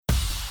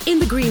In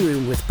the Green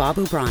Room with Bob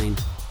O'Brien,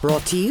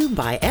 brought to you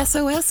by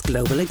SOS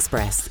Global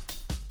Express.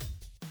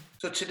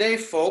 So today,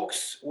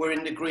 folks, we're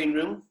in the Green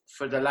Room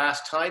for the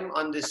last time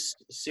on this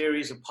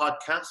series of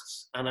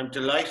podcasts, and I'm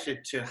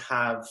delighted to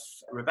have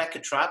Rebecca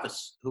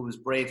Travis, who was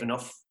brave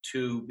enough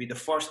to be the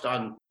first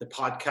on the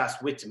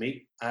podcast with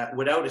me,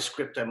 without a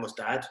script, I must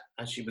add,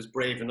 and she was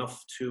brave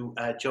enough to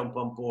jump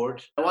on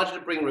board. I wanted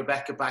to bring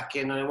Rebecca back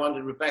in, and I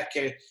wanted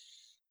Rebecca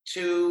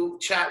to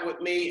chat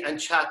with me and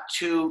chat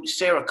to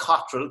Sarah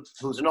Cottrell,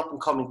 who's an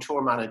up-and-coming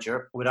tour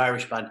manager with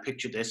Irish band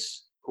Picture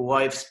This, who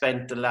I've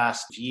spent the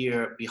last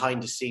year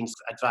behind the scenes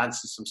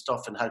advancing some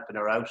stuff and helping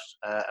her out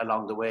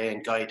along the way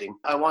and guiding.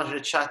 I wanted to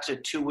chat to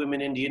two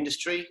women in the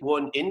industry,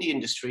 one in the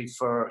industry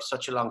for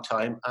such a long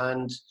time.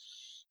 And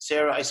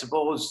Sarah, I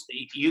suppose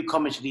you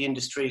come into the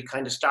industry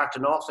kind of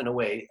starting off in a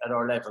way at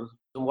our level.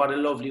 And what a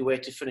lovely way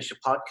to finish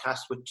a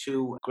podcast with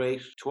two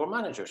great tour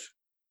managers.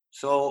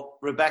 So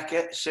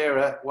Rebecca,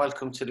 Sarah,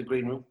 welcome to the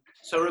Green Room.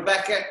 So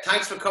Rebecca,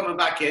 thanks for coming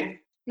back in.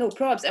 No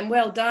probs, and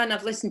well done.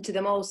 I've listened to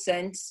them all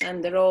since,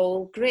 and they're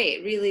all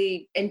great.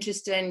 Really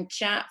interesting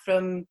chat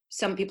from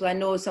some people I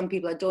know, some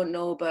people I don't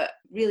know, but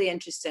really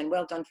interesting.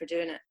 Well done for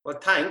doing it. Well,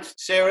 thanks.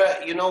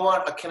 Sarah, you know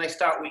what? Can I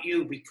start with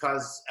you?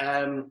 Because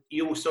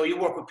you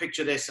work with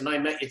Picture This, and I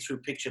met you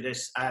through Picture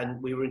This,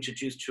 and we were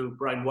introduced to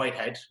Brian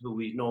Whitehead, who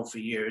we've known for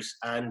years.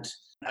 And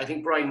I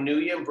think Brian knew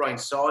you, and Brian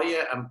saw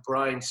you, and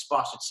Brian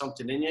spotted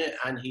something in you,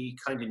 and he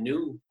kind of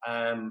knew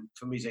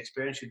from his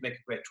experience you'd make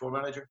a great tour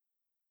manager.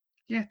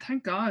 Yeah,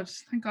 thank God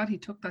he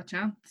took that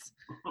chance.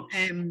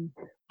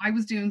 I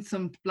was doing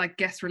some like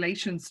guest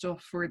relations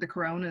stuff for the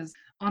Coronas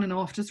on and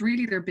off, just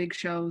really their big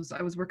shows.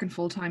 I was working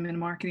full-time in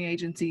marketing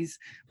agencies,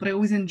 but I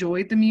always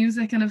enjoyed the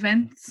music and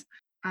events.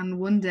 And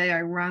one day I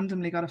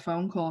randomly got a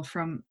phone call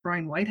from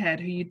Brian Whitehead,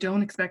 who you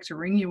don't expect to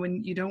ring you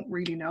when you don't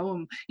really know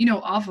him. You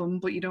know of him,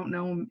 but you don't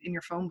know him in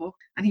your phone book.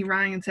 And he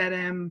rang and said,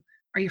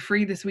 are you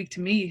free this week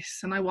to meet?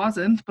 And I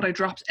wasn't, but I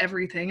dropped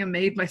everything and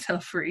made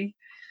myself free.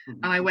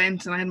 And I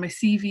went and I had my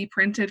CV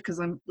printed because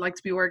I like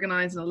to be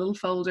organised in a little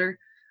folder.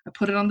 I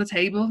put it on the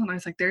table and I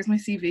was like, there's my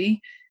CV.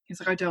 He's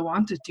like, I don't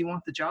want it. Do you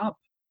want the job?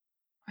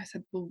 I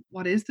said, well,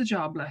 what is the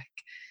job like?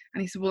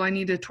 And he said, well, I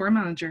need a tour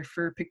manager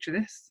for Picture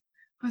This.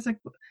 I was like,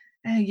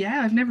 yeah,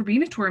 I've never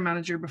been a tour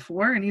manager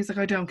before. And he's like,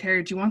 I don't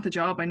care. Do you want the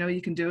job? I know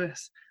you can do it.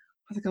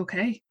 I was like,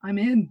 okay, I'm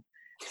in.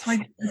 So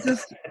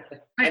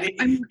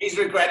he's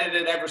regretted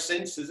it ever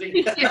since, has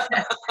he? Yeah.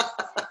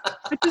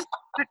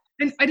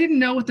 I didn't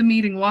know what the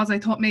meeting was. I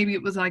thought maybe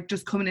it was like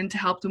just coming in to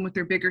help them with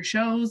their bigger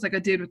shows like I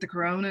did with the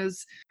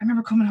Coronas. I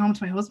remember coming home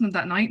to my husband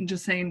that night and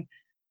just saying,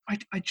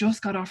 I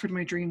just got offered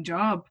my dream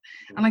job.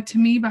 And like to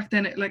me back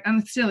then,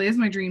 and it still is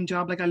my dream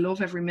job. Like I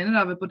love every minute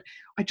of it, but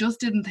I just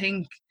didn't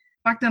think,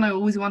 back then I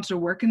always wanted to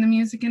work in the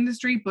music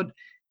industry, but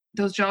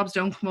those jobs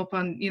don't come up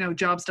on,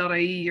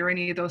 jobs.ie or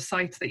any of those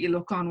sites that you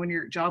look on when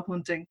you're job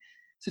hunting.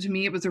 So to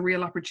me, it was a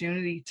real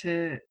opportunity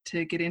to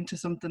get into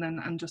something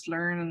and just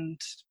learn, and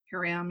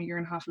here I am a year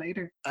and a half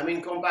later. I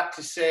mean, going back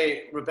to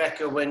say,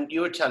 Rebecca, when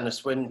you were telling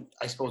us when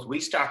I suppose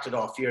we started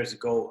off years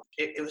ago,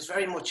 it was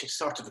very much a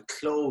sort of a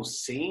closed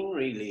scene,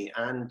 really.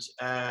 And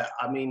I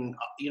mean,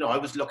 I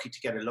was lucky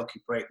to get a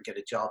lucky break and get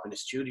a job in a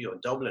studio in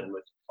Dublin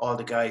with all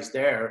the guys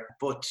there.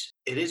 But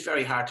it is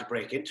very hard to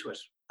break into it.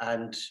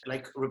 And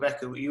like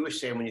Rebecca, you were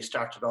saying when you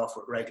started off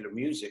with regular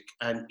music,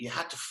 and you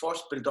had to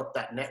first build up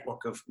that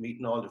network of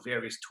meeting all the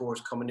various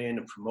tours coming in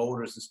and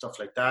promoters and stuff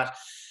like that.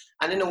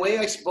 And in a way,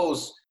 I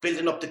suppose,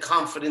 building up the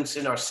confidence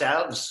in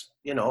ourselves,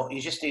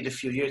 you just need a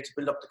few years to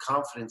build up the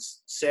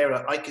confidence.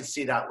 Sarah, I can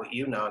see that with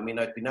you now. I mean,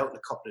 I've been out on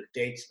a couple of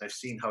dates and I've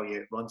seen how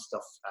you run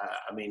stuff.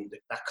 I mean,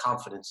 that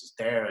confidence is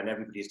there and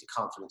everybody has the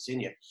confidence in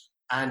you.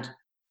 And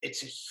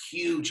it's a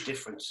huge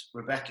difference.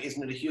 Rebecca,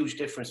 isn't it a huge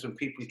difference when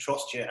people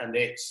trust you and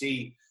they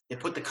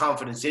put the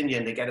confidence in you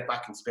and they get it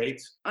back in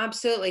spades?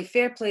 Absolutely.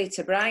 Fair play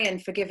to Brian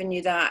for giving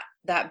you that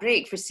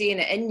break, for seeing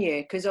it in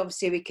you, because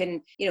obviously we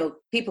can,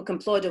 people can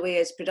plod away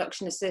as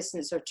production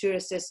assistants or tour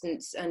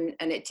assistants and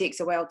it takes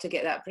a while to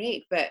get that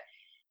break. But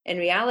in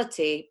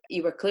reality,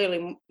 you were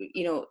clearly,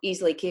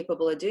 easily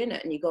capable of doing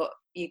it, and you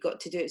got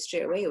to do it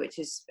straight away,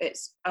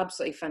 it's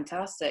absolutely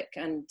fantastic.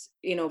 And,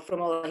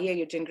 from all I hear,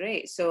 you're doing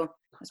great. So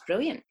that's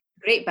brilliant.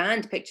 Great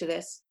band, Picture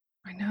This.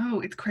 I know,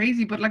 it's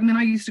crazy, but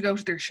I used to go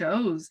to their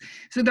shows.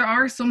 So there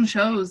are some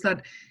shows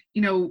that,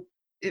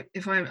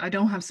 if I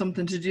don't have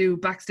something to do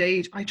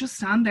backstage, I just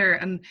stand there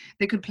and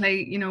they could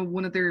play,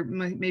 one of their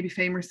maybe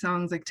famous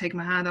songs, like Take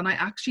My Hand. And I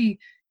actually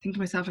think to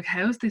myself, like,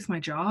 how is this my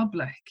job?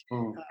 Like,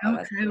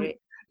 that's great.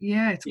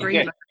 Yeah, it's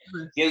great.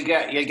 You'll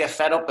get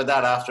fed up with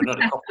that after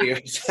another couple of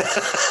years.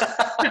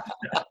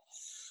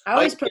 I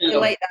always probably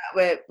like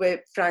that with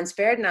Franz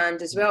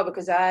Ferdinand as well,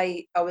 because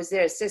I was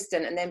their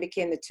assistant and then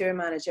became the tour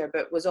manager,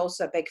 but was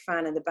also a big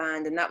fan of the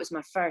band, and that was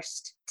my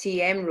first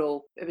TM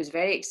role. It was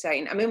very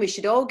exciting. I mean, we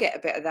should all get a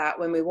bit of that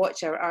when we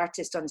watch our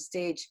artist on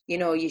stage.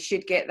 You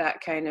should get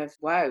that kind of,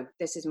 wow,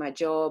 this is my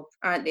job.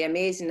 Aren't they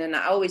amazing? And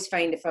I always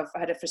find if I've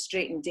had a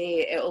frustrating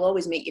day, it'll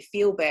always make you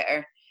feel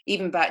better.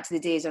 Even back to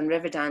the days on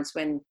Riverdance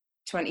when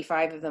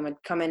 25 of them had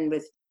come in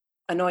with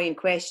annoying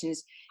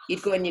questions,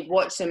 you'd go and you'd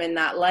watch them in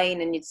that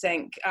line and you'd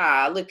think,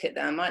 look at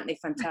them, aren't they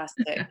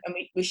fantastic? And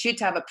we should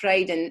have a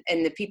pride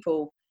in the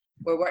people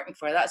we're working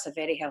for. That's a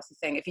very healthy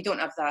thing. If you don't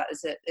have that,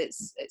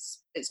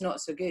 it's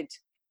not so good.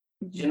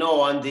 You know,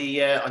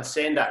 on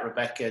saying that,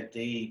 Rebecca,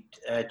 the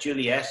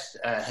Juliet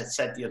had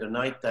said the other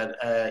night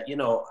that you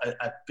know,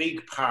 a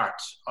big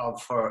part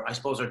of her, I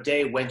suppose, her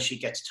day when she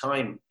gets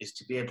time is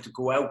to be able to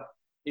go out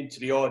into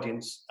the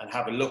audience and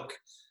have a look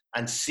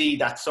and see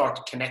that sort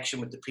of connection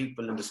with the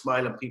people and the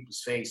smile on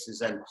people's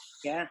faces, and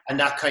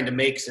that kind of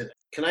makes it.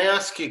 Can I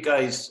ask you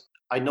guys?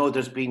 I know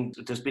there's been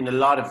a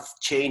lot of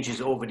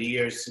changes over the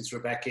years since,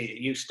 Rebecca,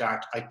 you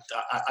start.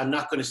 I'm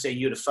not going to say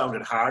you'd have found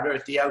it harder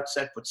at the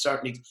outset, but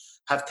certainly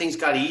have things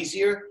got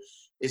easier?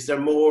 Is there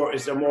more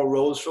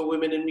roles for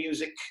women in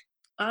music?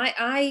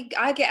 I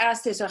get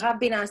asked this, or have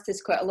been asked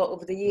this quite a lot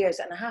over the years,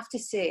 and I have to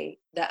say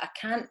that I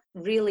can't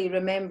really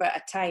remember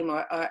a time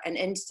or an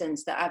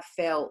instance that I've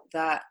felt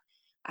that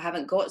I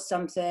haven't got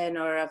something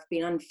or I've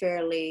been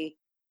unfairly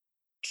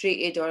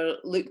treated or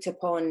looked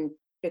upon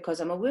because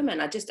I'm a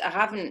woman. I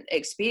haven't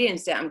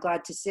experienced it, I'm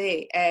glad to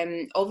say.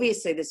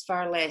 Obviously there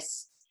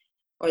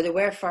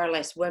were far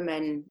less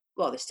women,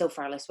 well, there's still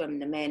far less women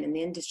than men in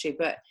the industry,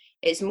 but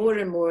it's more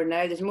and more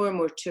now. There's more and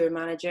more tour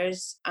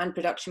managers and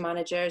production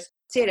managers.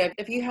 Sarah,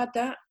 have you had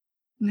that?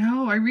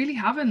 No, I really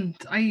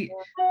haven't. I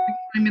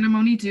mean, I'm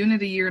only doing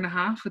it a year and a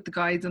half with the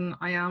guides, and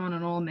I am on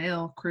an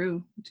all-male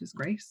crew, which is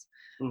great.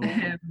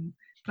 Mm-hmm.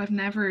 But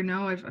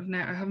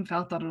I haven't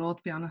felt that at all,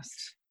 to be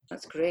honest.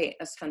 That's great.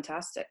 That's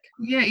fantastic.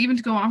 Yeah, even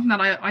to go on from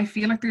that, I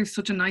feel like there's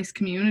such a nice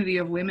community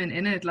of women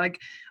in it. Like,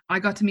 I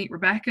got to meet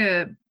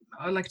Rebecca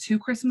like 2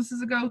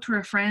 Christmases ago through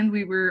a friend.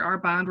 Our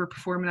band were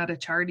performing at a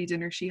charity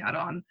dinner she had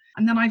on.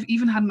 And then I've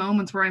even had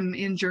moments where I'm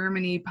in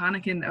Germany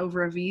panicking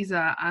over a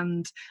visa,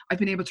 and I've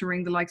been able to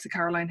ring the likes of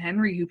Caroline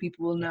Henry, who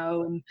people will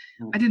know. And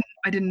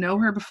I didn't know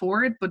her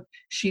before it, but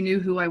she knew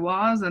who I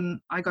was, and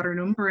I got her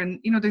number. And,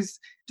 you know, there's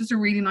just a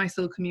really nice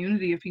little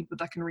community of people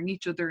that can ring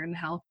each other and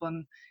help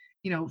on,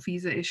 you know,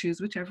 visa issues,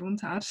 which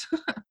everyone's had.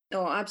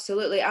 Oh,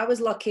 absolutely. I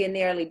was lucky in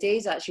the early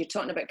days, actually,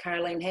 talking about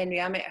Caroline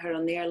Henry. I met her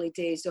on the early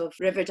days of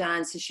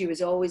Riverdance, and she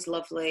was always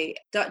lovely.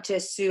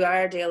 Duchess Sue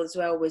Iredale as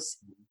well was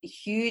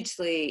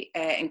hugely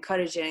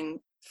encouraging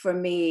for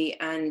me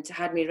and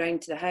had me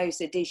round to the house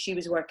the day she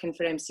was working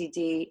for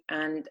MCD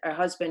and her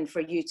husband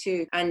for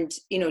U2. And,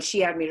 you know, she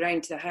had me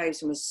round to the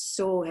house and was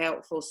so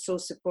helpful, so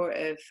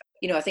supportive.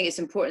 You know, I think it's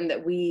important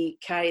that we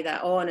carry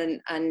that on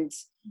and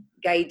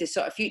guide the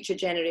sort of future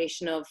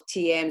generation of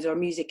TMs or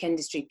music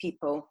industry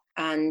people,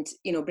 and,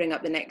 you know, bring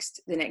up the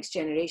next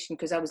generation,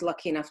 because I was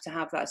lucky enough to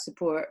have that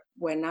support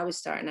when I was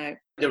starting out.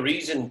 The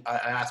reason I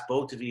asked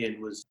both of you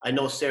was, I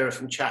know, Sarah,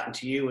 from chatting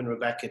to you and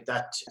Rebecca,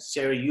 that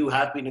Sarah, you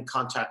have been in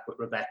contact with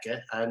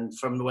Rebecca, and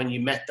from when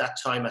you met that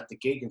time at the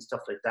gig and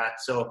stuff like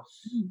that. So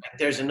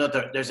there's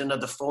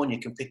another phone you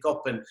can pick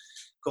up. And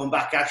going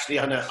back actually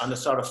on a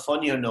sort of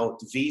funnier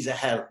note, visa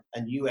hell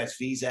and US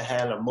visa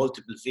hell, or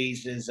multiple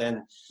visas,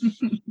 and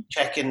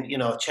checking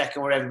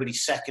where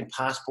everybody's second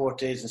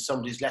passport is, and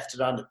somebody's left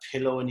it on the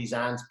pillow in his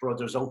aunt's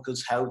brother's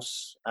uncle's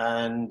house,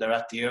 and they're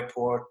at the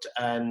airport,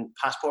 and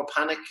passport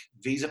panic,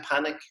 visa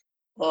panic.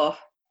 Oh,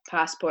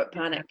 passport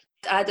panic.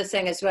 I had a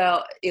thing as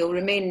well, he'll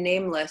remain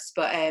nameless,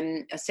 but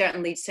a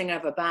certain lead singer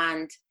of a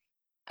band,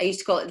 I used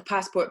to call it the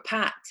passport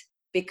pat,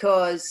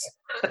 because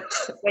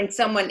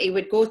when he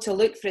would go to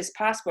look for his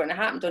passport, and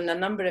it happened on a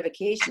number of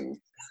occasions,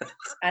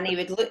 and he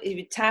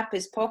would tap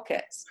his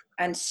pockets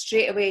and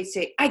straight away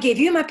say, "I gave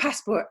you my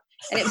passport."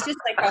 And it was just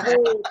like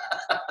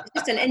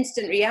just an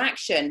instant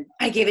reaction.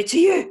 "I gave it to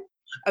you."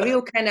 A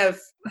real kind of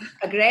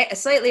a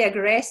slightly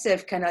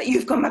aggressive kind of,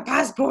 "You've got my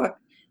passport."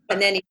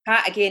 And then he'd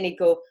pat again, he'd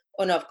go,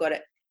 "Oh no, I've got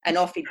it." And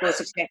off he'd go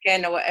to check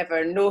in or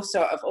whatever. No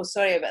sort of, "Oh,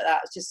 sorry about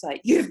that." It's just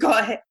like, "You've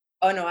got it."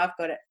 "Oh no, I've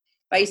got it."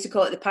 But I used to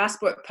call it the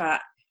passport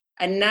pat.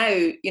 And now,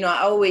 you know,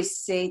 I always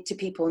say to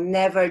people,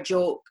 never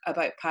joke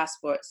about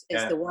passports.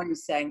 It's the one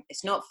thing.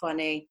 It's not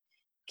funny.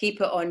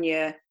 Keep it on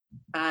you.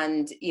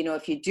 And, you know,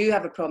 if you do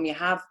have a problem, you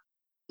have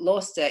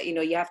lost it, you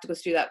know, you have to go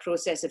through that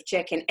process of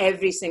checking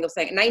every single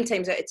thing. 9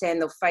 times out of 10,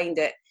 they'll find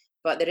it.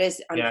 But there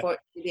is,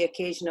 unfortunately, the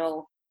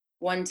occasional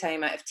 1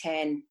 time out of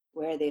 10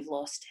 where they've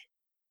lost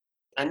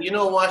it. And you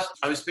know what?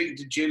 I was speaking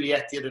to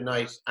Juliet the other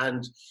night,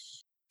 and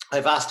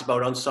I've asked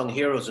about unsung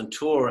heroes on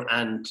tour,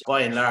 and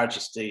by and large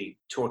it's the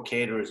tour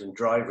caterers and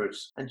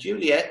drivers. And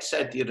Juliet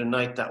said the other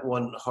night that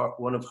one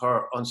of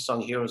her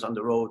unsung heroes on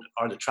the road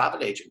are the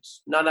travel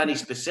agents. Not any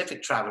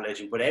specific travel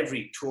agent, but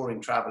every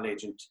touring travel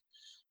agent,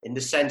 in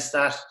the sense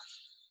that,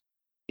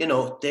 you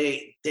know,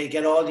 they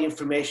get all the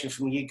information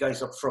from you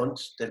guys up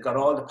front. They've got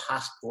all the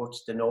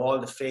passports. They know all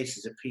the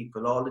faces of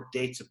people, all the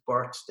dates of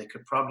birth. They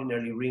could probably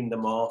nearly ream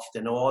them off.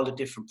 They know all the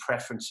different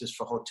preferences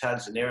for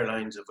hotels and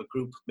airlines of a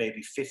group of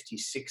maybe 50,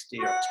 60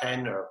 or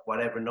 10 or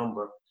whatever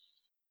number.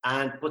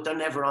 But they're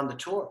never on the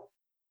tour.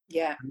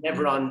 Yeah.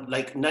 Never on,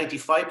 like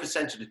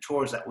 95% of the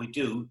tours that we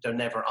do, they're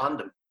never on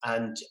them.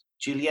 And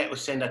Juliet was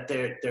saying that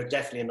they're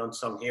definitely an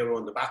unsung hero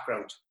in the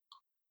background.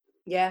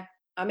 Yeah.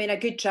 I mean, a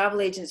good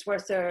travel agent's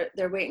worth their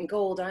weight in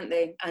gold, aren't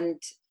they?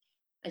 And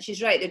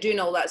she's right, they're doing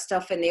all that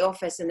stuff in the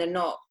office, and they're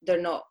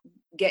not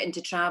getting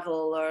to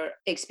travel or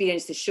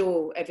experience the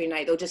show every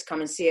night. They'll just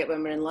come and see it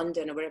when we're in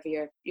London or wherever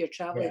your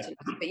travel agent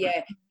is. But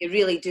yeah, you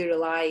really do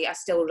rely. I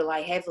still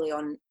rely heavily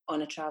on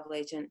a travel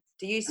agent.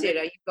 Do you,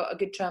 Sarah? You've got a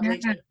good travel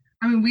agent?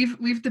 I mean,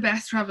 we've the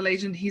best travel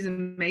agent. He's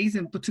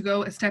amazing. But to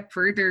go a step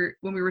further,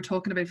 when we were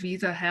talking about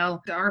visa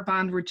hell, our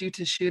band were due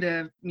to shoot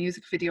a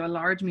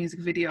large music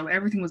video.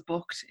 Everything was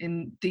booked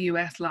in the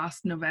US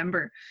last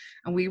November,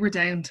 and we were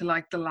down to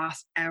like the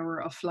last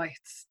hour of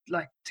flights,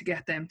 like to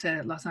get them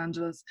to Los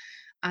Angeles.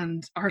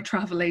 And our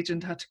travel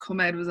agent had to come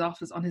out of his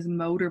office on his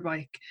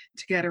motorbike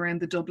to get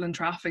around the Dublin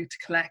traffic to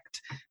collect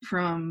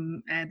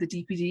from the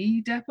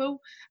DPD depot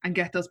and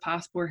get those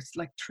passports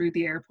like through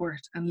the airport.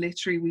 And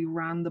literally we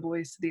ran the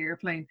boys to the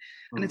airplane.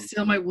 And it's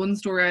still my one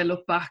story. I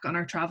look back on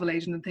our travel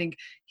agent and think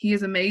he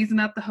is amazing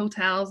at the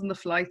hotels and the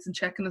flights and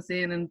checking us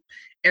in and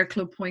air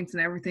club points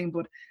and everything.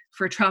 But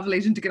for a travel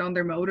agent to get on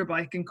their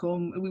motorbike and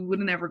come, we would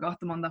have never got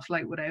them on that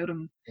flight without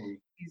him.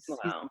 He's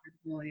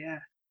incredible, yeah.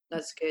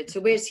 That's good. So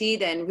where's he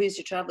then? Who's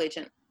your travel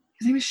agent?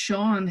 His name is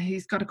Sean.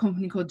 He's got a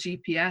company called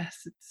GPS.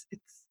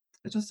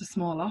 It's just a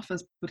small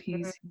office, but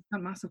he's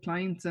got massive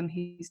clients and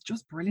he's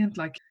just brilliant.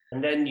 Like.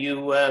 And then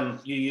you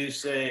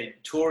use a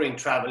touring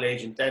travel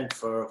agent then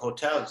for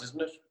hotels,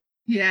 isn't it?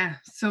 Yeah.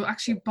 So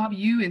actually, Bob,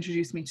 you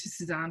introduced me to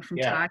Suzanne from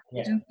Tag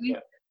Agency. Yeah.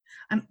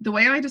 And the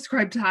way I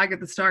described Tag at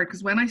the start,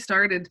 because when I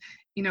started,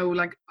 you know,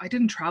 like I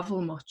didn't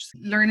travel much.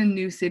 Learning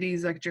new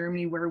cities like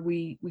Germany, where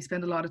we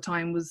spend a lot of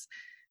time, was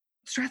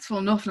stressful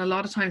enough and a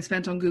lot of time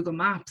spent on Google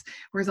Maps,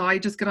 whereas I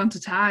just get onto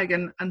Tag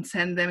and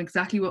send them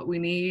exactly what we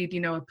need. You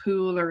know, a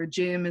pool or a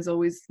gym is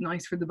always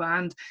nice for the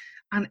band,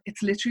 and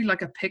it's literally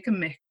like a pick and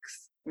mix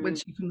when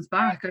she comes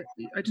back.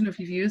 I don't know if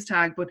you've used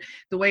Tag, but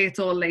the way it's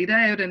all laid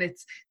out, and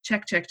it's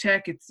check,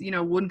 it's, you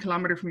know, 1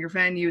 kilometer from your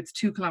venue, it's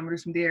 2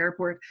 kilometers from the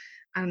airport,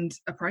 and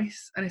a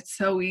price, and it's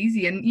so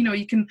easy. And you know,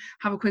 you can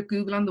have a quick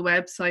Google on the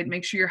website,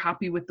 make sure you're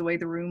happy with the way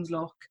the rooms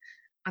look,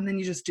 and then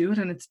you just do it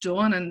and it's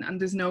done, and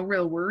there's no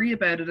real worry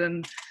about it.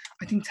 And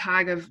I think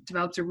Tag have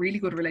developed a really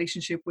good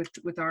relationship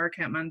with our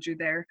account manager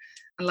there.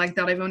 And like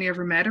that, I've only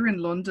ever met her in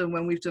London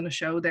when we've done a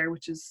show there,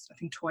 which is I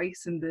think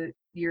twice in the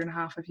year and a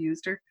half I've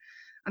used her.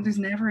 And there's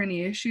never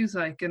any issues,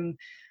 like, and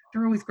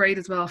they're always great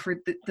as well for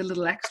the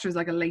little extras,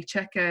 like a late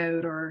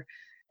checkout or,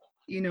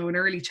 you know, an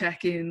early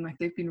check-in. Like,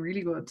 they've been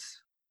really good.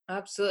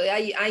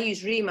 Absolutely. I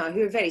use Rima,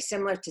 who are very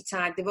similar to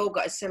Tag. They've all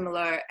got a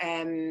similar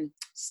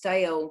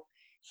style,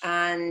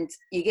 and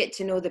you get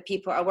to know the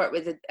people. I work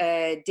with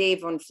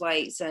Dave on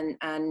flights and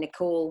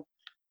Nicole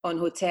on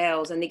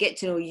hotels, and they get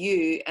to know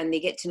you and they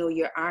get to know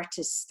your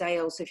artist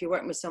style. So if you're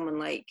working with someone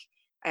like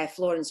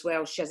Florence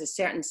Welsh, she has a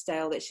certain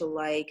style that she'll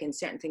like and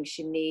certain things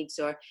she needs,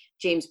 or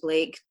James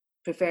Blake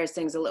prefers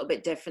things a little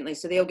bit differently.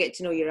 So they'll get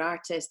to know your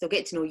artist, they'll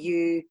get to know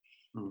you.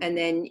 And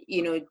then,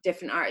 you know,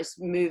 different artists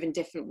move in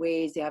different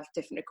ways. They have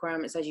different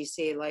requirements, as you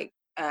say, like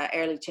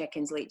early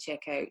check-ins, late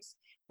checkouts,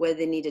 whether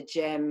they need a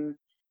gym,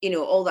 you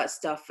know, all that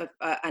stuff.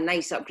 A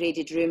nice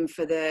upgraded room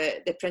for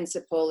the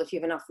principal. If you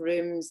have enough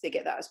rooms, they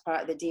get that as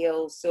part of the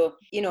deal. So,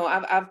 you know,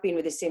 I've been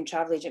with the same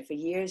travel agent for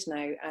years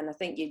now, and I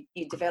think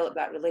you develop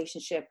that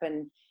relationship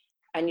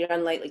and you're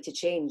unlikely to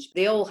change.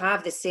 They all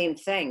have the same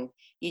thing.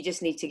 You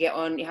just need to get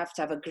on. You have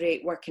to have a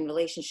great working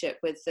relationship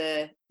with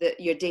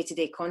your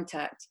day-to-day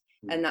contact.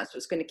 And that's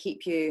what's going to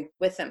keep you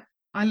with them.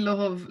 I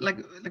love,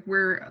 like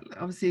we're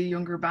obviously a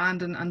younger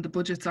band, and the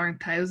budgets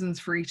aren't thousands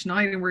for each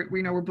night, and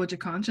we're budget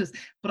conscious,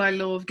 but I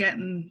love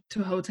getting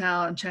to a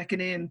hotel and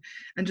checking in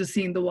and just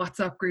seeing the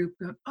WhatsApp group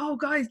going, oh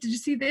guys, did you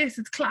see this?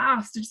 It's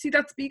class. Did you see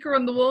that speaker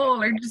on the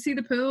wall? Or did you see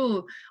the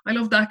pool? I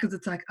love that, because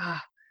it's like,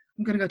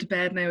 I'm going to go to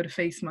bed now with a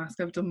face mask.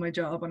 I've done my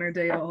job on our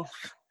day off.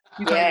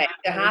 Yeah,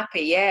 they're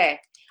happy, yeah.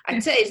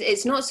 I'd say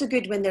it's not so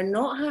good when they're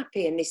not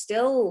happy and they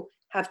still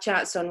have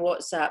chats on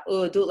WhatsApp.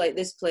 Oh, I don't like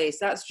this place.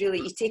 That's really,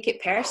 you take it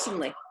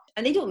personally.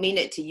 And they don't mean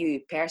it to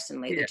you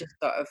personally. Yeah. They just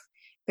sort of,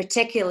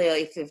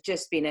 particularly if they've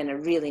just been in a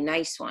really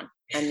nice one.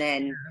 And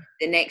then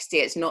the next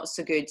day it's not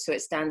so good, so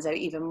it stands out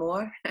even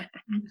more.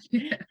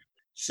 Yeah.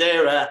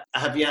 Sarah,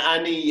 have you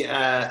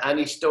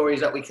any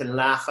stories that we can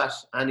laugh at?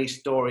 Any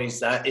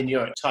stories in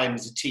your time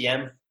as a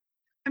TM?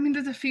 I mean,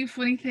 there's a few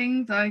funny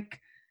things, like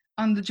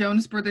on the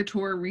Jonas Brother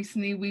tour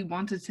recently, we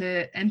wanted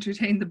to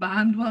entertain the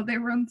band while they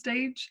were on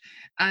stage,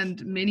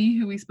 and Minnie,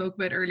 who we spoke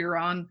about earlier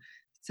on,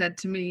 said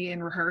to me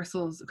in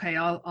rehearsals, okay,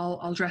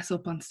 I'll dress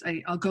up on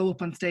stage, I'll go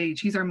up on stage,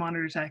 he's our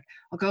monitor tech,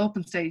 I'll go up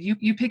on stage,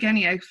 you pick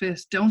any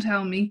outfit, don't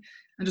tell me,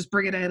 and just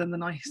bring it out on the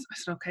night. I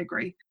said, okay,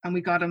 great. And we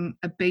got him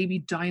a baby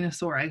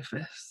dinosaur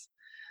outfit,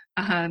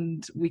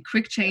 and we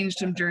quick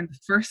changed him during the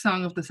first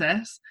song of the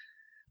set.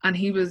 And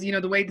he was, you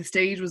know, the way the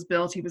stage was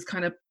built, he was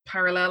kind of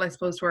parallel, I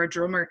suppose, to our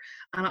drummer.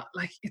 And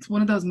like, it's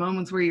one of those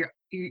moments where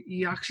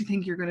you actually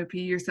think you're going to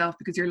pee yourself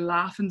because you're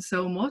laughing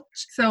so much.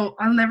 So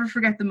I'll never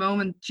forget the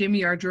moment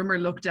Jimmy, our drummer,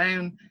 looked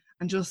down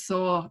and just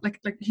saw, like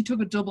he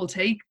took a double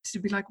take to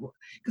be like,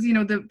 because, you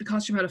know, the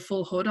costume had a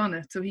full hood on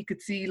it. So he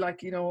could see,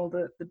 like, you know, all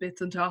the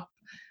bits on top.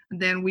 And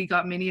then we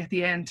got Minnie at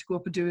the end to go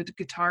up and do a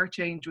guitar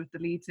change with the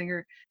lead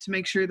singer to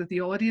make sure that the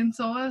audience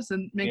saw us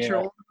and make sure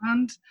all the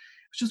band. It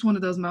was just one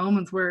of those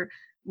moments where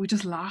we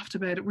just laughed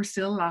about it. We're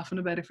still laughing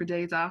about it for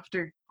days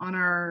after. On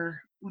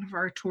one of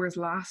our tours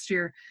last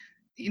year,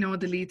 you know,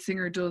 the lead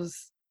singer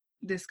does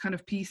this kind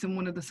of piece in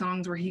one of the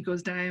songs where he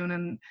goes down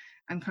and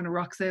kind of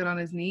rocks out on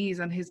his knees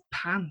and his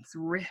pants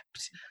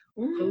ripped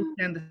goes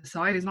down the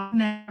side. I've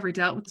never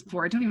dealt with this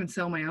before. I don't even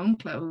sew my own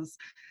clothes.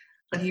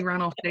 And he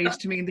ran off stage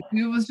to me, and the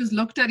two of us just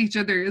looked at each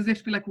other as if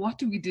to be like, what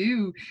do we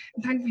do?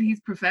 And thankfully he's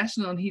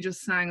professional and he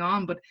just sang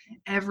on. But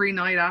every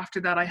night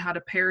after that, I had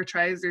a pair of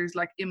trousers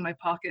like in my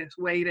pocket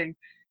waiting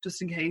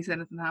just in case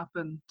anything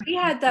happened. We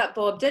had that,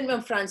 Bob, didn't we,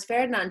 on Franz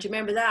Ferdinand? Do you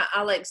remember that?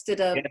 Alex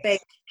did a big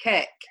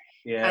kick.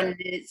 Yeah. And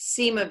the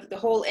seam of the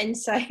whole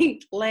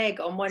inside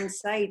leg on one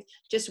side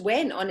just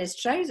went on his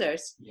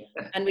trousers. Yeah.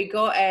 And we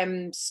got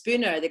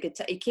Spooner, the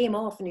guitar. He came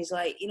off and he's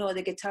like, you know,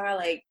 the guitar,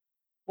 like,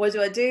 what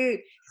do I do?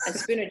 And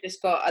Spooner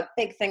just got a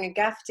big thing of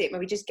gaffer tape, and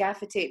we just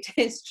gaffer taped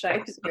his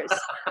trousers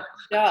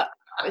shut.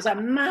 It was a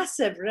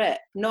massive rip,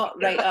 not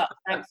right up,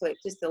 thankfully,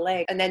 just the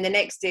leg. And then the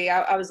next day,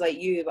 I was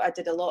like you, but I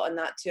did a lot on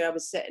that too. I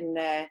was sitting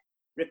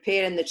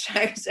repairing the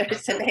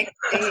trousers the next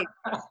day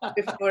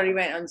before he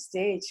went on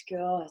stage.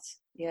 God,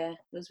 yeah,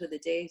 those were the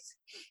days.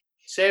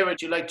 Sarah,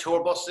 do you like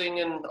tour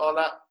busing and all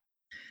that?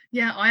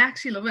 Yeah, I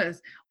actually love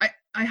it.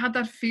 I had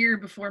that fear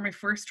before my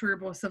first tour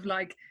bus of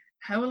like,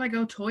 how will I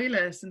go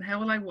toilet and how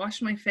will I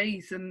wash my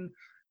face and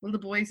will the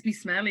boys be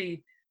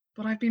smelly?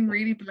 But I've been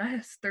really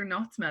blessed. They're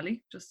not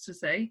smelly, just to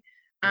say.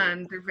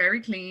 And they're very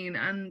clean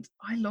and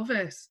I love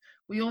it.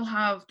 We all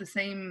have the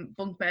same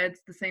bunk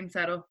beds, the same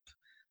setup.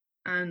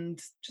 And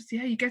just,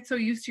 yeah, you get so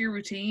used to your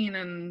routine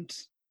and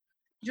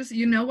just,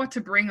 you know what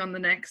to bring on the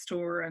next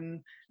tour and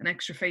an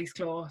extra face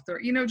cloth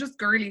or, you know, just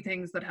girly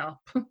things that help.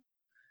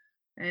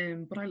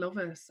 But I love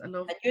it. And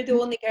you're the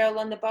only girl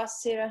on the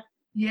bus, Sarah?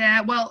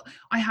 Yeah, well,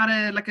 I had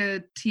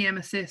a TM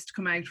assist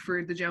come out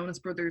for the Jonas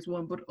Brothers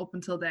one, but up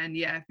until then,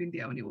 yeah, I've been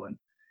the only one.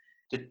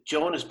 The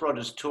Jonas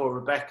Brothers tour,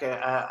 Rebecca,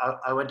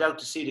 I went out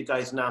to see the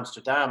guys in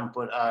Amsterdam,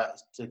 but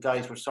the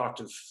guys were sort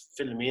of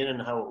filling me in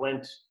on how it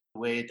went, the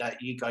way that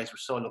you guys were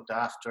so looked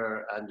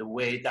after and the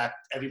way that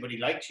everybody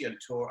liked you on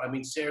tour. I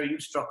mean, Sarah, you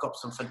struck up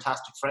some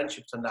fantastic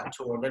friendships on that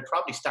tour and they'll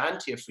probably stand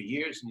to you for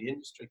years in the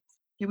industry.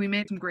 Yeah, we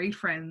made some great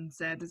friends.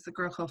 There's a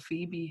girl called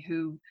Phoebe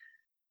who,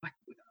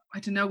 I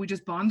don't know, we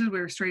just bonded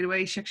with her straight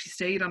away. She actually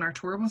stayed on our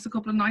tour bus a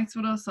couple of nights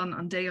with us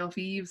on day off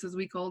eves, as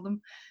we call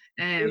them.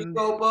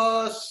 Disco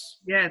bus.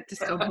 Yeah,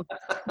 disco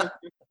bus.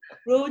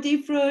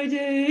 Roadie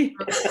Friday.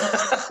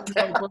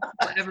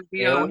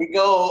 Here we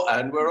go,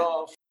 and we're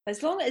off.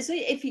 As long as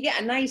if you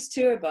get a nice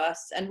tour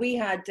bus, and we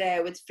had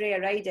with Freya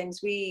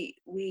Ridings, we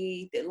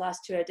the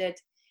last tour I did,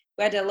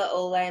 we had a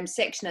little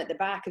section at the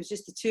back. It was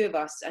just the two of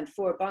us and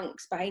 4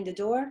 bunks behind the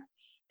door.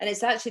 And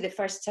it's actually the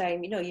first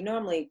time, you know, you're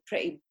normally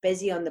pretty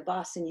busy on the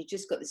bus and you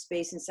just got the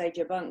space inside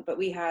your bunk. But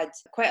we had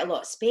quite a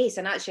lot of space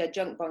and actually a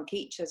junk bunk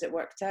each as it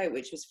worked out,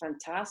 which was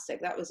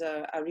fantastic. That was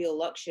a real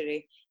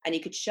luxury. And you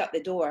could shut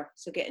the door,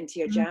 so get into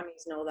your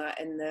jammies and all that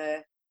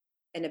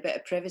in a bit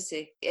of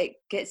privacy. It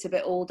gets a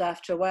bit old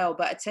after a while.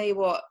 But I tell you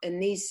what, in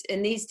these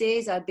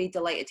days, I'd be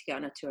delighted to get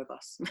on a tour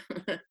bus.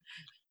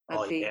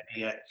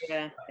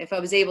 Yeah. If I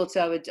was able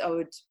to, I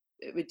would.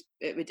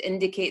 It would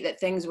indicate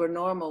that things were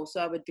normal, so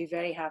I would be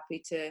very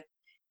happy to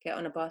get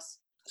on a bus.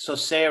 So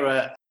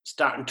Sarah,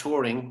 starting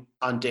touring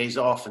on days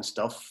off and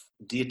stuff,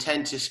 do you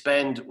tend to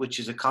spend, which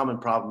is a common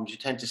problem, do you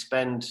tend to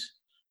spend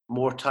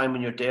more time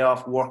on your day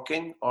off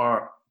working,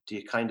 or do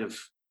you kind of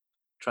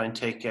try and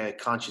take a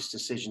conscious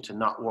decision to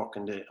not work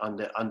on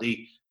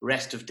the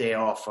rest of day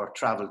off or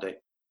travel day?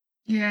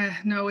 Yeah,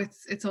 no,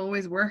 it's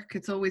always work.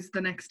 It's always the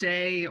next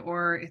day,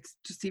 or it's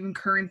just even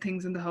current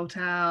things in the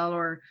hotel,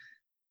 or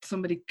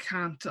somebody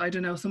can't, I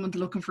don't know, someone's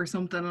looking for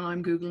something and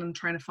I'm Googling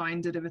trying to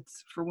find it if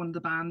it's for one of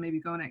the band, maybe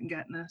going out and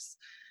getting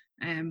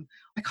it.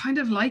 I kind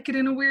of like it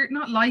in a weird,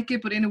 not like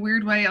it, but in a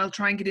weird way, I'll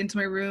try and get into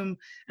my room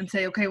and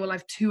say, okay, well, I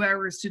have 2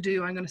 hours to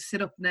do. I'm going to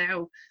sit up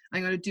now.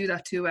 I'm going to do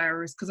that 2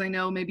 hours because I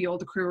know maybe all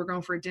the crew are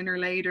going for a dinner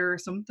later or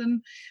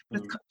something.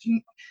 But it's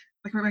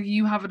like, Rebecca,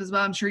 you have it as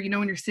well. I'm sure, you know,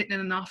 when you're sitting in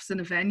an office in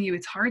a venue,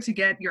 it's hard to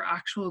get your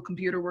actual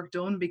computer work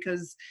done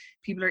because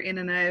people are in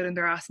and out and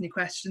they're asking you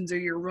questions, or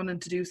you're running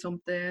to do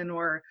something,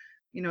 or,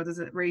 you know, there's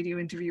a radio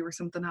interview or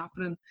something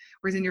happening.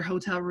 Whereas in your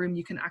hotel room,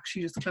 you can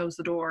actually just close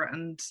the door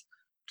and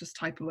just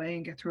type away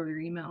and get through your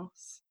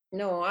emails.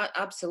 No,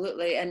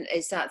 absolutely. And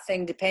it's that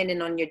thing,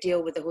 depending on your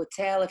deal with the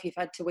hotel, if you've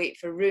had to wait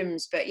for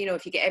rooms. But, you know,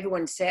 if you get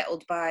everyone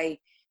settled by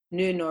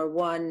noon or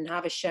 1,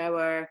 have a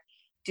shower,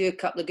 do a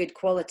couple of good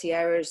quality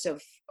hours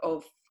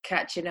of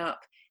catching up,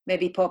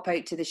 maybe pop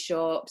out to the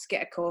shops,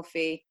 get a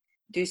coffee,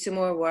 do some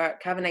more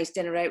work, have a nice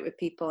dinner out with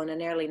people on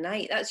an early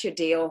night. That's your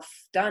day off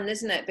done,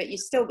 isn't it? But you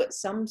still got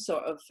some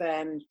sort of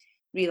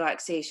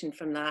relaxation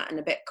from that and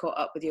a bit caught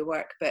up with your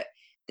work. But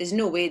there's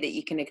no way that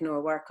you can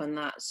ignore work on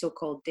that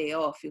so-called day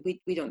off.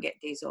 We don't get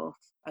days off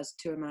as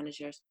tour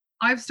managers.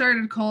 I've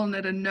started calling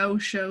it a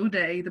no-show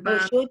day. The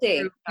band, show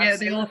day. yeah,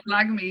 they all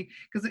flag me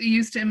because it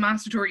used to in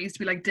Master Tour it used to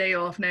be like day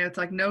off. Now it's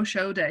like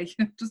no-show day.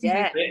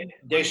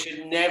 There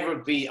should never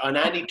be on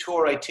any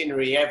tour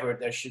itinerary ever.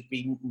 There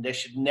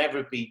should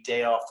never be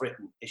day off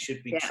written. It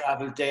should be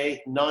travel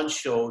day,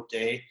 non-show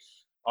day,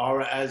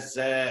 or as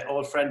an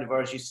old friend of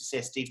ours used to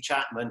say, Steve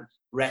Chapman,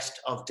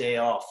 rest of day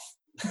off.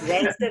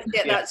 Rest of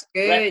day, that's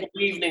good. Rest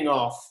of evening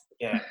off.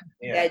 Yeah.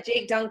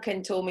 Jake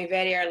Duncan told me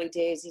very early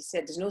days, he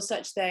said there's no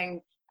such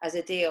thing as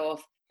a day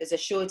off. There's a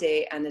show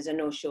day and there's a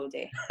no-show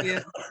day.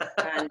 Yeah.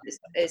 And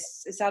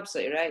it's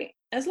absolutely right.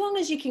 As long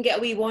as you can get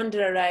a wee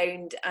wander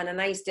around and a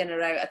nice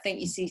dinner out, I think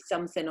you see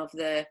something of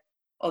the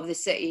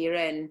city you're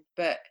in.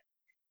 But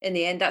in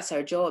the end, that's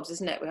our jobs,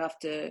 isn't it? We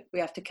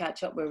have to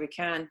catch up where we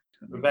can.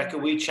 Rebecca,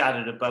 we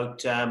chatted about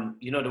the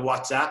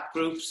WhatsApp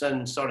groups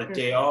and sort of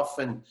day off,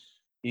 and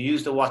you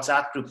use the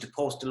WhatsApp group to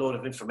post a load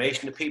of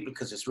information to people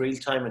because it's real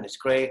time and it's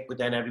great. But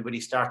then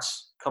everybody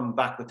starts coming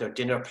back with their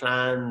dinner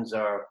plans,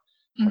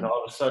 and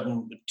all of a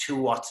sudden 2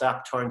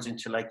 WhatsApp turns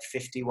into like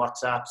 50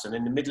 WhatsApps, and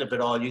in the middle of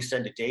it all, you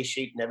send a day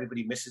sheet and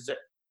everybody misses it.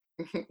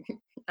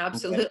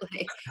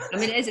 Absolutely. I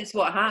mean, it's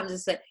what happens.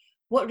 It's like,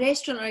 what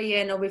restaurant are you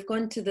in? Or we've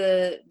gone to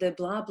the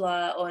blah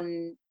blah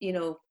on,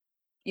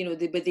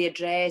 with the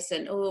address,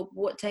 and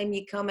what time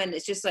you come in?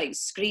 It's just like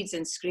screeds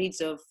and screeds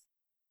of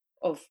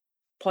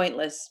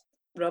pointless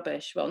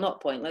rubbish. Well,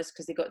 not pointless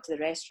because they got to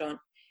the restaurant.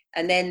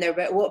 And then they're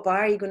about, what bar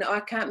are you going to? Oh, I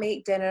can't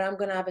make dinner. I'm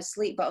going to have a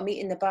sleep, but I'll meet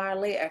in the bar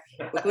later.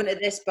 We're going to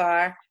this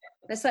bar.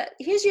 And it's like,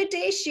 here's your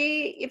day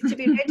sheet. You have to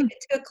be ready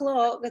at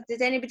 2:00.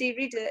 Did anybody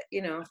read it?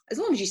 As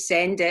long as you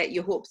send it,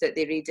 you hope that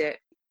they read it.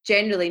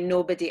 Generally,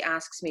 nobody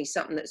asks me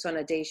something that's on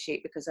a day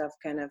sheet because I've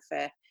kind of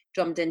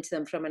drummed into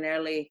them from an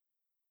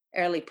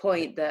early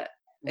point that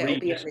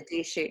it'll be on the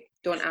day sheet.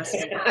 Don't ask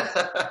me.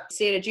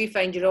 Sarah, do you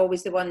find you're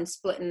always the one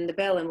splitting the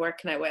bill and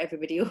working out what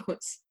everybody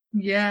owes?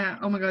 Yeah.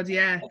 Oh my God.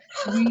 Yeah.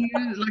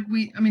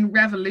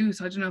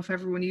 Revolut. I don't know if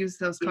everyone uses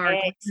those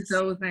cards. Yes.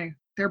 Those now.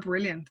 They're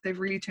brilliant. They've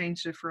really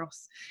changed it for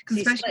us. So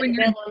especially when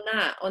you're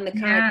on the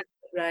card,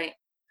 right?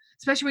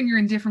 Especially when you're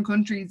in different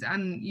countries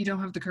and you don't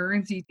have the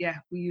currency. Yeah,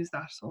 we use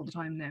that all the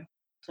time now.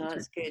 Oh,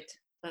 that's good.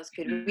 That's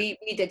good. We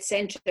did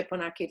Centrip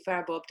on Arcade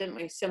Fire, Bob, didn't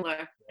we?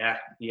 Similar.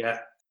 Yeah.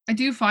 I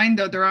do find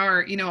though there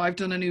are, I've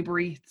done an Uber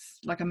Eats,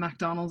 like a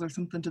McDonald's or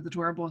something to the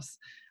tour bus,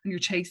 and you're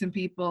chasing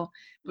people,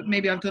 but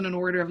maybe I've done an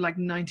order of like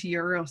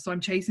 €90, so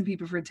I'm chasing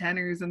people for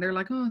tenors, and they're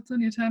like, oh, it's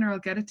only a tenner, I'll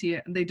get it to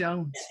you, and they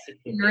don't.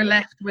 You're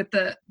left with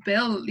the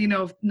bill,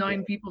 of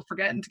 9 people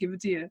forgetting to give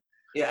it to you.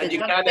 Yeah, and you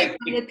can't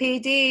the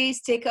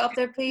PDs take up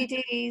their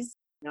PDs.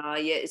 No,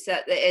 yeah,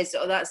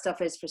 that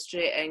stuff is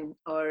frustrating.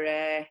 Or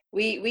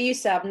we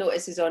used to have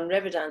notices on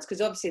Riverdance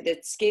because obviously the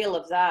scale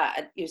of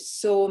that, there's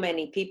so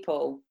many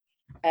people.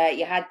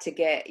 You had to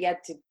get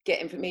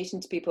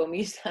information to people, and we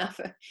used to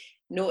have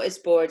notice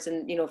boards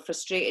and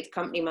frustrated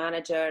company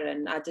manager,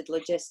 and I did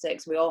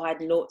logistics. We all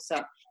had notes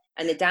up,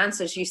 and the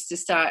dancers used to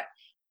start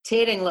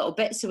tearing little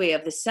bits away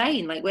of the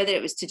sign, like whether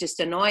it was to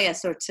just annoy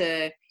us or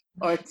to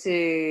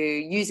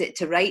use it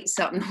to write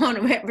something on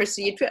or whatever.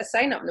 So you'd put a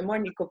sign up in the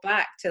morning, you'd go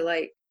back to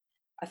like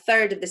a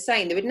third of the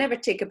sign. They would never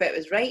take a bit that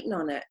was writing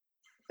on it,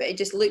 but it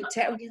just looked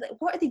terrible. You're like,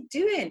 what are they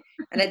doing?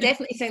 And I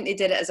definitely think they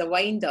did it as a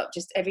wind up.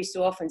 Just every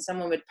so often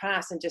someone would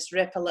pass and just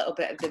rip a little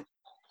bit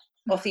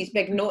off these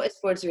big notice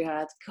boards we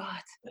had.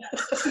 God,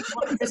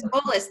 the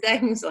smallest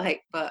things,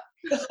 but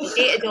we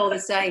hated all the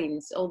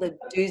signs, all the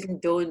do's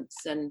and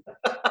don'ts. And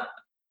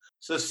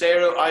so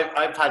Sarah,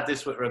 I've had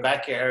this with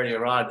Rebecca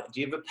earlier on. Do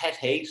you have a pet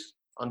hate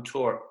on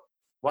tour?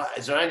 What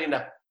is there anything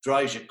that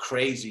drives you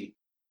crazy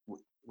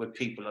with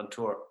people on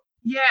tour?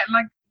 Yeah,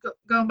 like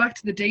going back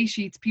to the day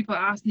sheets, people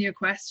asking you a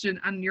question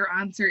and your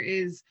answer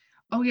is,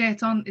 oh yeah,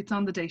 it's on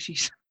the day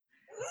sheet.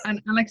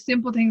 and like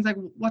simple things like,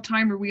 what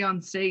time are we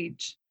on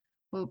stage?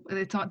 Well,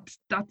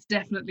 that's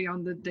definitely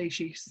on the day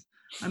sheet.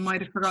 I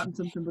might have forgotten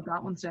something, but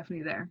that one's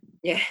definitely there.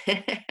 Yeah.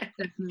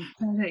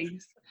 Definitely.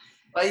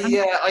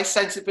 I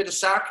sense a bit of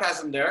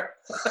sarcasm there.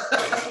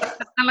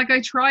 And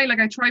I try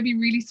to be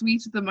really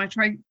sweet with them. I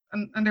try,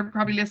 and they're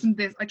probably listening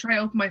to this, I try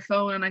to open my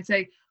phone and I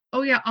say,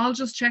 oh yeah, I'll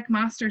just check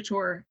Master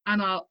Tour and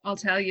I'll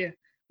tell you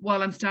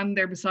while I'm standing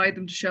there beside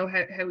them to show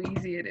how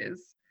easy it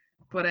is.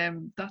 But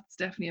that's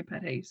definitely a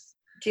pet hate.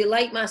 Do you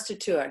like Master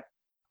Tour?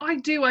 I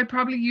do. I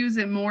probably use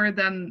it more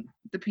than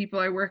the people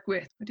I work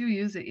with. I do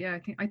use it, yeah.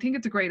 I think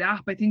it's a great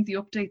app. I think the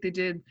update they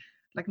did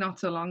not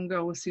so long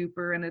ago was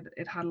super, and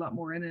it had a lot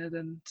more in it,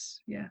 and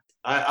yeah.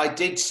 I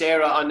did,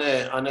 Sarah, on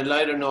a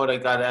lighter note,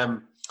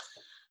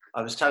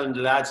 I was telling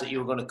the lads that you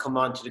were going to come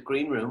on to the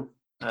green room,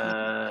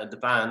 the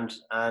band,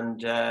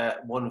 and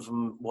one of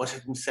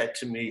them said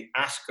to me,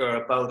 ask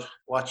her about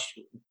what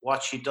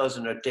she does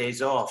on her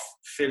days off,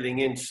 filling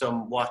in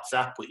some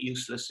WhatsApp with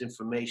useless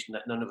information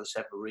that none of us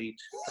ever read.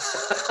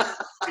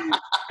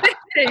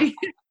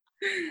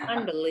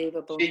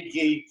 Unbelievable.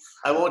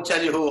 I won't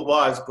tell you who it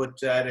was, but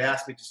they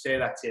asked me to say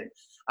that to you.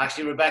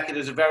 Actually, Rebecca,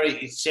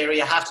 Sarah,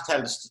 you have to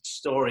tell the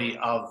story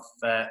of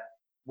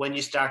when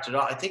you started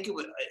off. I think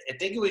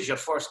it was your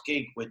first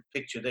gig with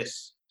Picture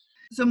This.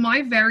 So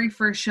my very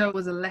first show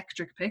was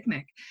Electric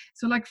Picnic.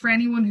 So like for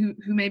anyone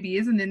who maybe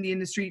isn't in the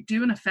industry,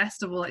 doing a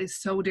festival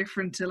is so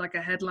different to like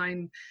a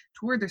headline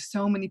tour. There's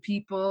so many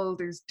people,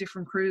 there's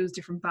different crews,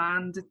 different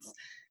bands.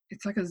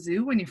 It's like a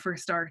zoo when you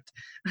first start.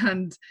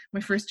 And my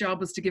first job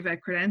was to give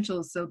out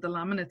credentials, so the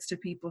laminates to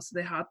people, so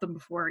they had them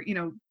before, you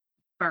know,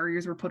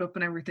 barriers were put up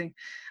and everything.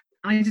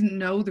 I didn't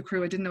know the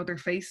crew, I didn't know their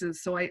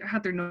faces, so I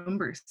had their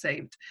numbers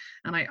saved,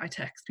 and I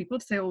text people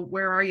to say, oh,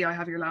 where are you? I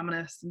have your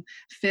laminates. And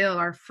Phil,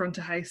 our front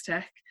of house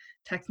tech,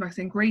 text me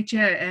saying, great,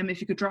 yeah, if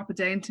you could drop it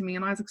down to me.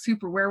 And I was like,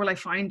 super, where will I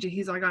find you?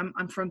 He's like, I'm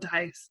front of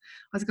house.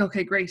 I was like,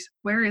 okay, great,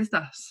 where is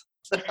that?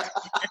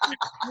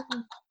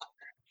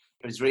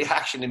 His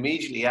reaction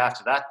immediately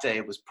after that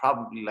day was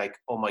probably like,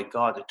 oh my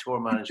God, the tour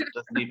manager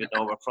doesn't even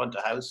know where front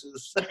of house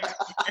is.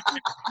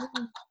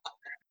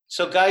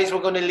 So guys,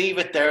 we're going to leave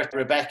it there.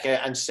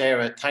 Rebecca and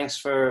Sarah, thanks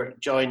for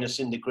joining us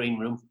in the green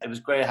room. It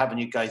was great having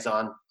you guys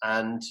on,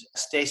 and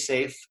stay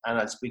safe, and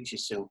I'll speak to you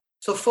soon.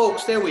 So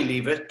folks, there we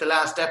leave it. The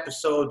last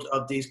episode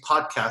of these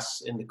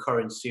podcasts in the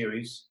current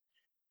series.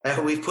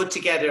 We've put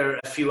together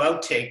a few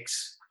outtakes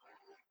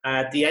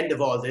at the end of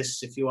all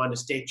this, if you want to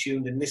stay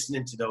tuned and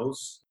listening to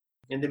those.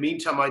 In the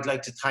meantime, I'd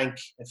like to thank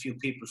a few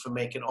people for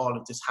making all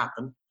of this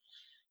happen.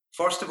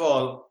 First of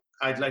all,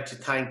 I'd like to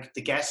thank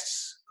the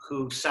guests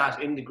who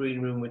sat in the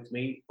green room with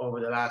me over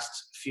the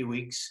last few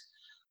weeks,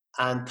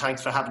 and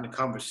thanks for having the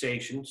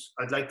conversations.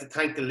 I'd like to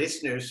thank the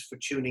listeners for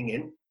tuning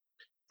in.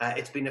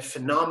 It's been a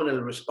phenomenal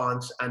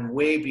response, and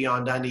way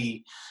beyond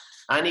any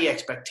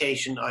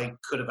expectation I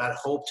could have had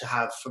hoped to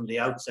have from the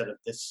outset of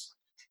this,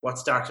 what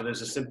started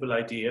as a simple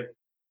idea.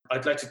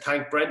 I'd like to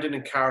thank Brendan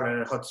and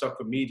Caroline at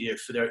Hudsucker Media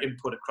for their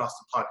input across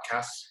the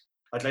podcast.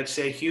 I'd like to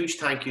say a huge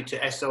thank you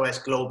to SOS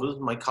Global,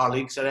 my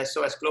colleagues at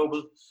SOS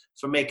Global,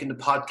 for making the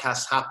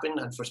podcast happen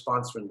and for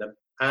sponsoring them.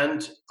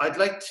 And I'd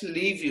like to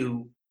leave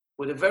you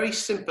with a very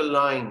simple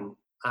line,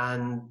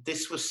 and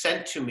this was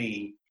sent to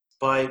me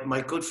by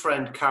my good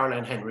friend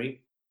Caroline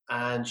Henry,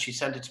 and she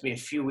sent it to me a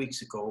few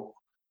weeks ago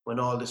when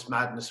all this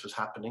madness was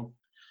happening.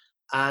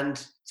 And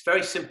it's a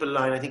very simple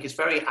line. I think it's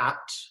very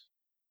apt,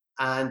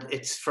 and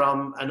it's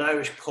from an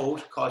Irish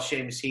poet called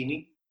Seamus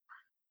Heaney,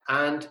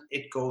 and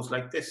it goes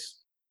like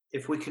this: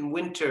 if we can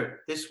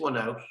winter this one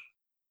out,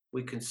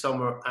 we can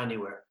summer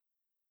anywhere.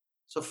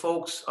 So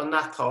folks, on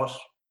that thought,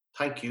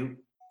 thank you,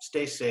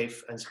 stay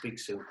safe, and speak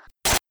soon.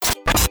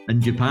 In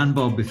Japan,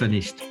 Bob, we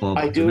finished, Bob.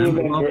 I do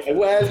remember.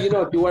 Well, you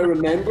know, do I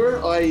remember?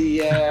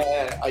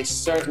 I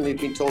certainly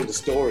been told the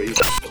stories.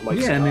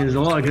 Yeah, I mean, there's a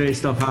lot of great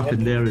stuff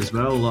happened there as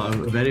well. A lot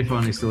of very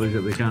funny stories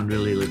that we can't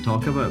really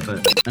talk about.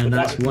 And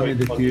that's one of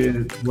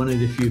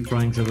the few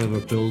pranks I've ever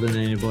pulled on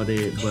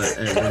anybody. But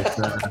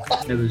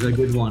it was a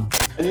good one.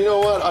 And you know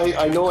what?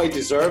 I know I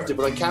deserved it,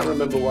 but I can't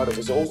remember what it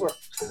was over.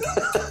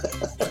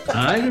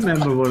 I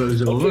remember what it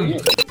was over. Okay,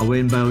 yeah. Away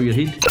and bow your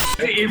head.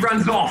 He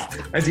runs off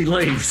as he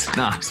leaves.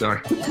 Nah,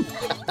 sorry.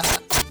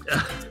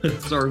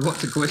 Sorry,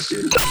 what's the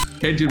question?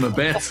 Hedging my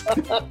bets.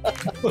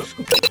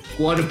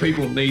 Why do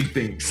people need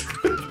things?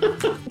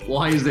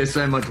 Why is there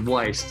so much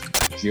waste?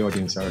 The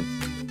audience are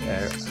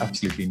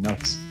absolutely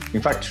nuts.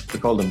 In fact, we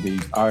call them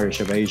the Irish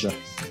of Asia.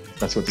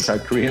 That's what the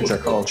South Koreans are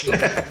called.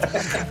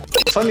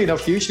 Funnily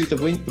enough, usually the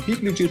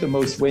people who do the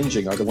most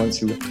whinging are the ones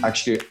who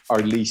actually are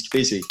least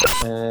busy.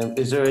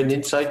 Is there an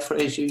insight for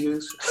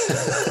AGUs?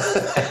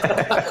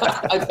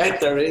 I bet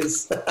there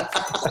is.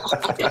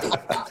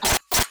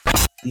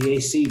 The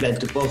AC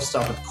vent above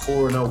started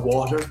pouring out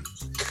water.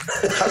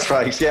 That's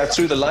right. Yeah,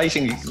 through the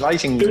lighting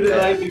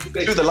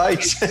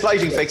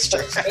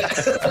fixture.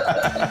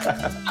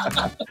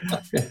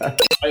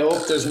 I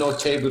hope there's no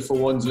table for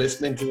ones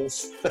listening to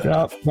us.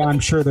 Yeah, I'm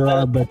sure there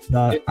are, but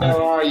if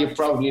there are, you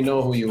probably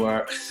know who you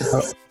are.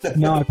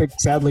 No, I think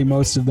sadly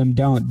most of them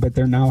don't, but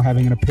they're now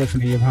having an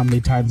epiphany of how many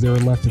times they were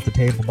left at the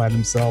table by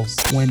themselves.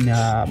 When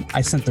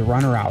I sent the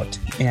runner out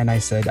and I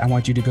said, I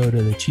want you to go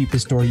to the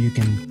cheapest store you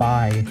can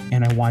buy,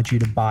 and I want you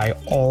to buy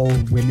all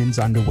women's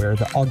underwear,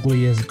 the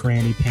ugliest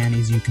granny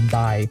panties you can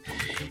buy.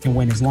 And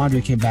when his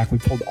laundry came back, we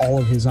pulled all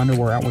of his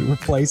underwear out. We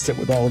replaced it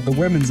with all of the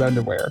women's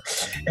underwear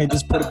and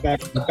just put it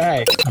back in the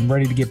bag. I'm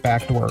ready to get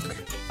back to work.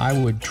 I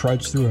would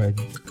trudge through a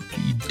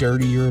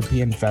dirty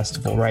European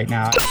festival right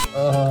now.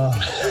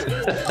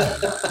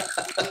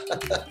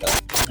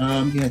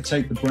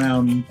 Take the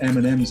brown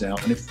M&Ms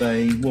out, and if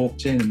they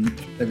walked in and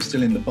they were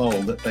still in the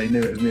bowl, that they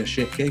knew it would be a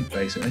shit gig,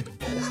 basically.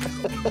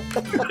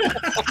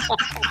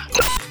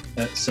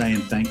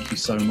 Saying thank you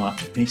so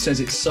much. He says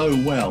it so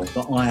well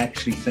that I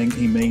actually think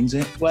he means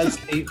it. Well,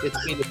 Steve,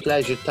 it's been a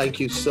pleasure. Thank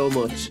you so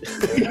much.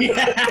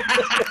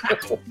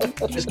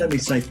 Just let me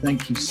say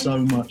thank you so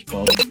much,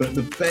 Bob. But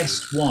the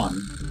best one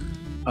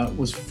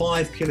was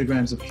 5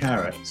 kilograms of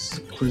carrots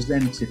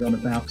presented on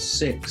about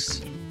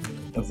 6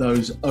 of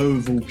those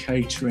oval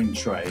catering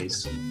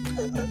trays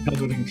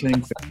covered in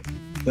cling film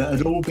that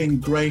had all been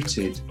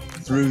grated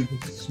through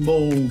the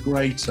small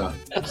grater.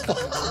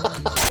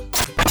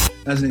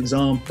 As an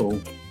example,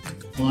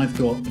 I've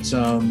got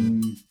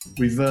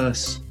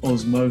reverse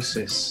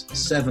osmosis,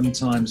 7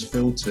 times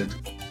filtered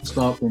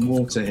sparkling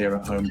water here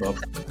at home, Bob.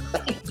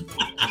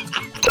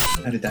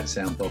 How did that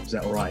sound, Bob? Is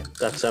that all right?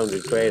 That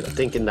sounded great. I'm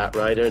thinking that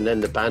rider, and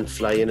then the band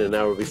fly in an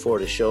hour before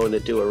the show and they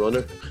do a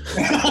runner.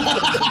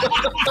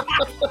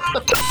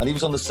 And he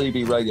was on the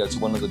CB radio to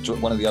one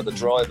of the other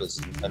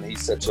drivers, and he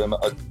said to him,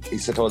 "Oh,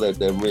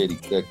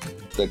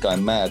 they're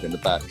going mad in the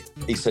back."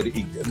 He said,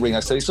 Ringo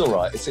said, "It's all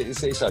right. It's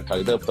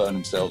okay. They'll burn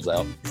themselves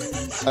out."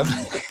 And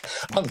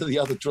one of the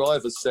other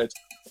drivers said,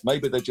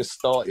 "Maybe they're just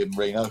starting,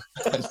 Ringo."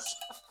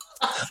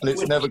 And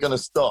it's never going to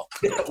stop.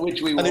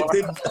 Which we and were.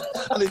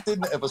 it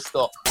didn't ever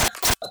stop.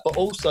 But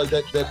also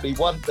there'd be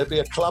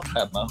a club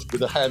hammer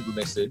with a handle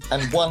missing,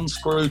 and one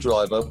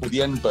screwdriver with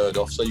the end bird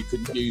off so you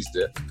couldn't use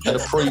it, and a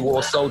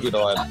pre-war soldering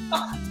iron.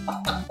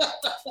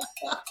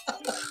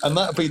 And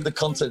that'd be the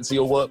contents of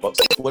your workbox.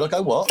 Well, I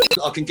go, what?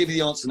 I can give you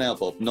the answer now,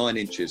 Bob. 9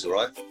 inches, all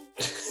right?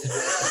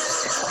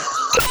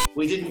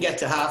 We didn't get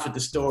to half of the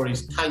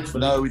stories,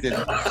 thankfully. No, we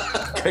didn't.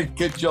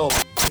 Good job.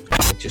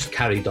 Just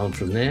carried on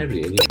from there,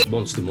 really.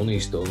 Once the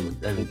money's done,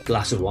 then a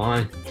glass of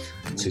wine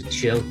to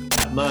chill.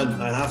 Man,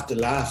 I have to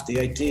laugh. The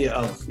idea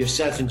of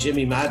yourself and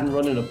Jimmy Madden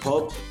running a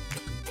pub.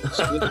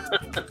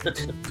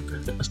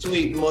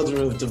 Sweet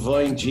mother of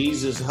divine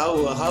Jesus.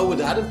 How would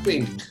that have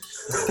been?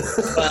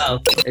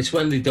 Well, it's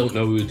when they don't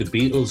know who the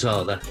Beatles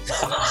are. That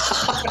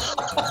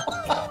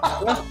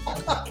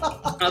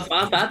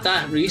I've had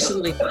that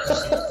recently.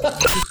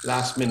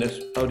 Last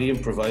minute, how do you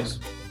improvise?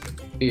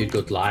 Be a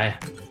good liar.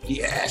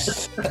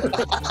 Yes.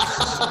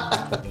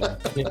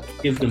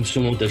 Give them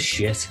some of the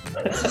shit.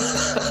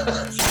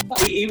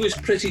 He was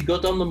pretty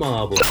good on the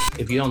marble.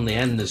 If you're on the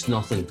end, there's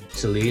nothing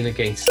to lean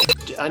against.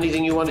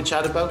 Anything you want to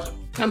chat about?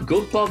 I'm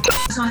good, Bob.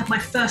 So I had my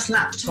first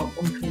laptop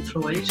on Pink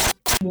Floyd.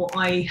 What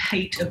I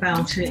hate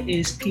about it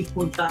is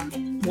people that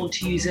want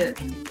to use it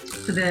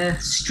for their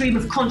stream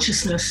of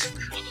consciousness,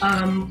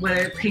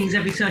 where it pings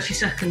every 30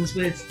 seconds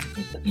with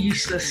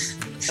useless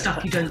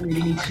stuff you don't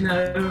really need to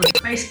know.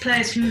 Bass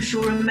players who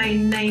shall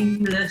remain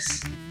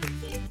nameless,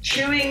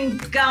 chewing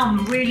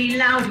gum really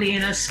loudly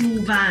in a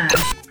small van.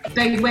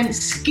 They went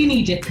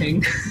skinny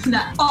dipping in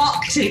that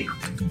Arctic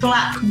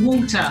black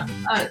water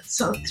at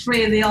sort of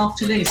 3 in the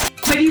afternoon.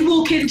 When you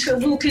walk into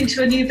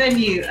a new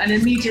venue and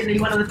immediately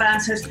one of the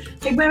band says,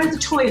 "Hey, where are the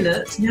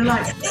toilets?" And you're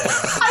like,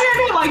 "I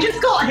don't know, I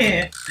just got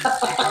here."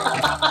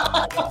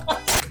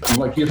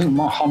 Like, you think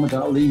Muhammad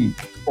Ali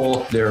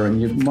fought there,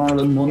 and you've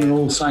Marilyn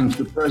Monroe sang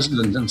to the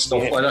president and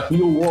stuff like that. And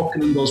you're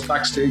walking in those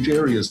backstage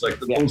areas like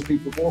those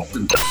people walked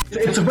in.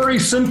 It's a very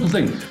simple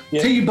thing.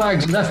 Tea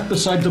bags left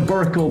beside the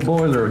Burko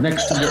boiler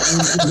next to the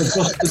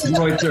dustbin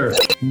right there.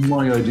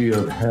 My idea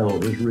of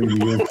hell is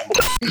really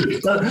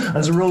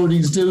as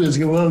roadies do, is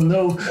go, well,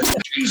 no.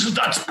 Jesus,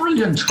 that's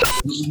brilliant.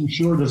 I'm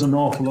sure there's an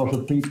awful lot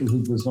of people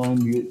who design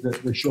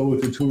the show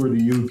to tour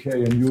the UK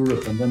and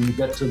Europe, and then you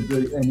get to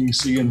the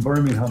NEC in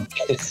Birmingham.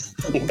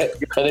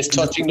 And it's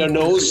touching their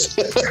nose.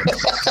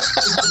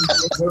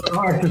 The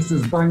artist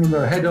is banging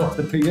their head off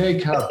the PA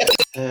cab.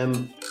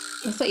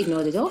 I thought you'd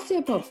nodded off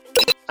there, Bob.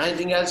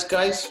 Anything else,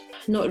 guys?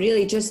 Not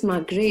really, just my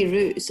grey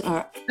roots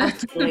are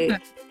utterly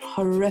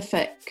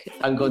horrific.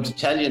 I'm going to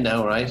tell you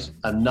now, right?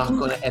 I'm not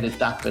going to edit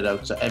that bit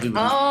out, so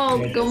everybody...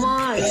 Oh, come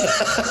on.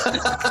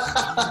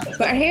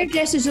 But our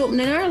hairdresser's open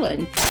in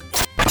Ireland.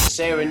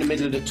 Sarah, in the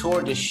middle of the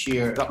tour this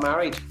year, got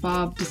married.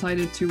 Bob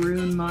decided to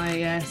ruin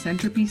my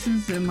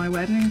centerpieces in my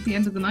wedding at the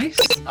end of the night.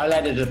 I'll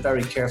edit it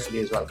very carefully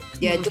as well.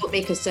 Yeah, don't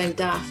make us sound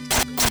daft.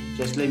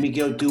 Just let me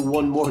go do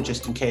one more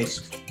just in case,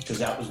 because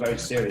that was very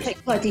serious.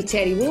 Like bloody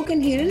Terry Wogan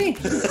here, isn't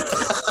he?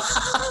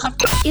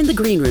 In the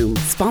Green Room,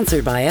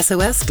 sponsored by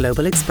SOS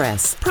Global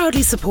Express,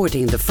 proudly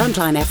supporting the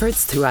frontline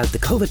efforts throughout the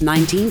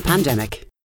COVID-19 pandemic.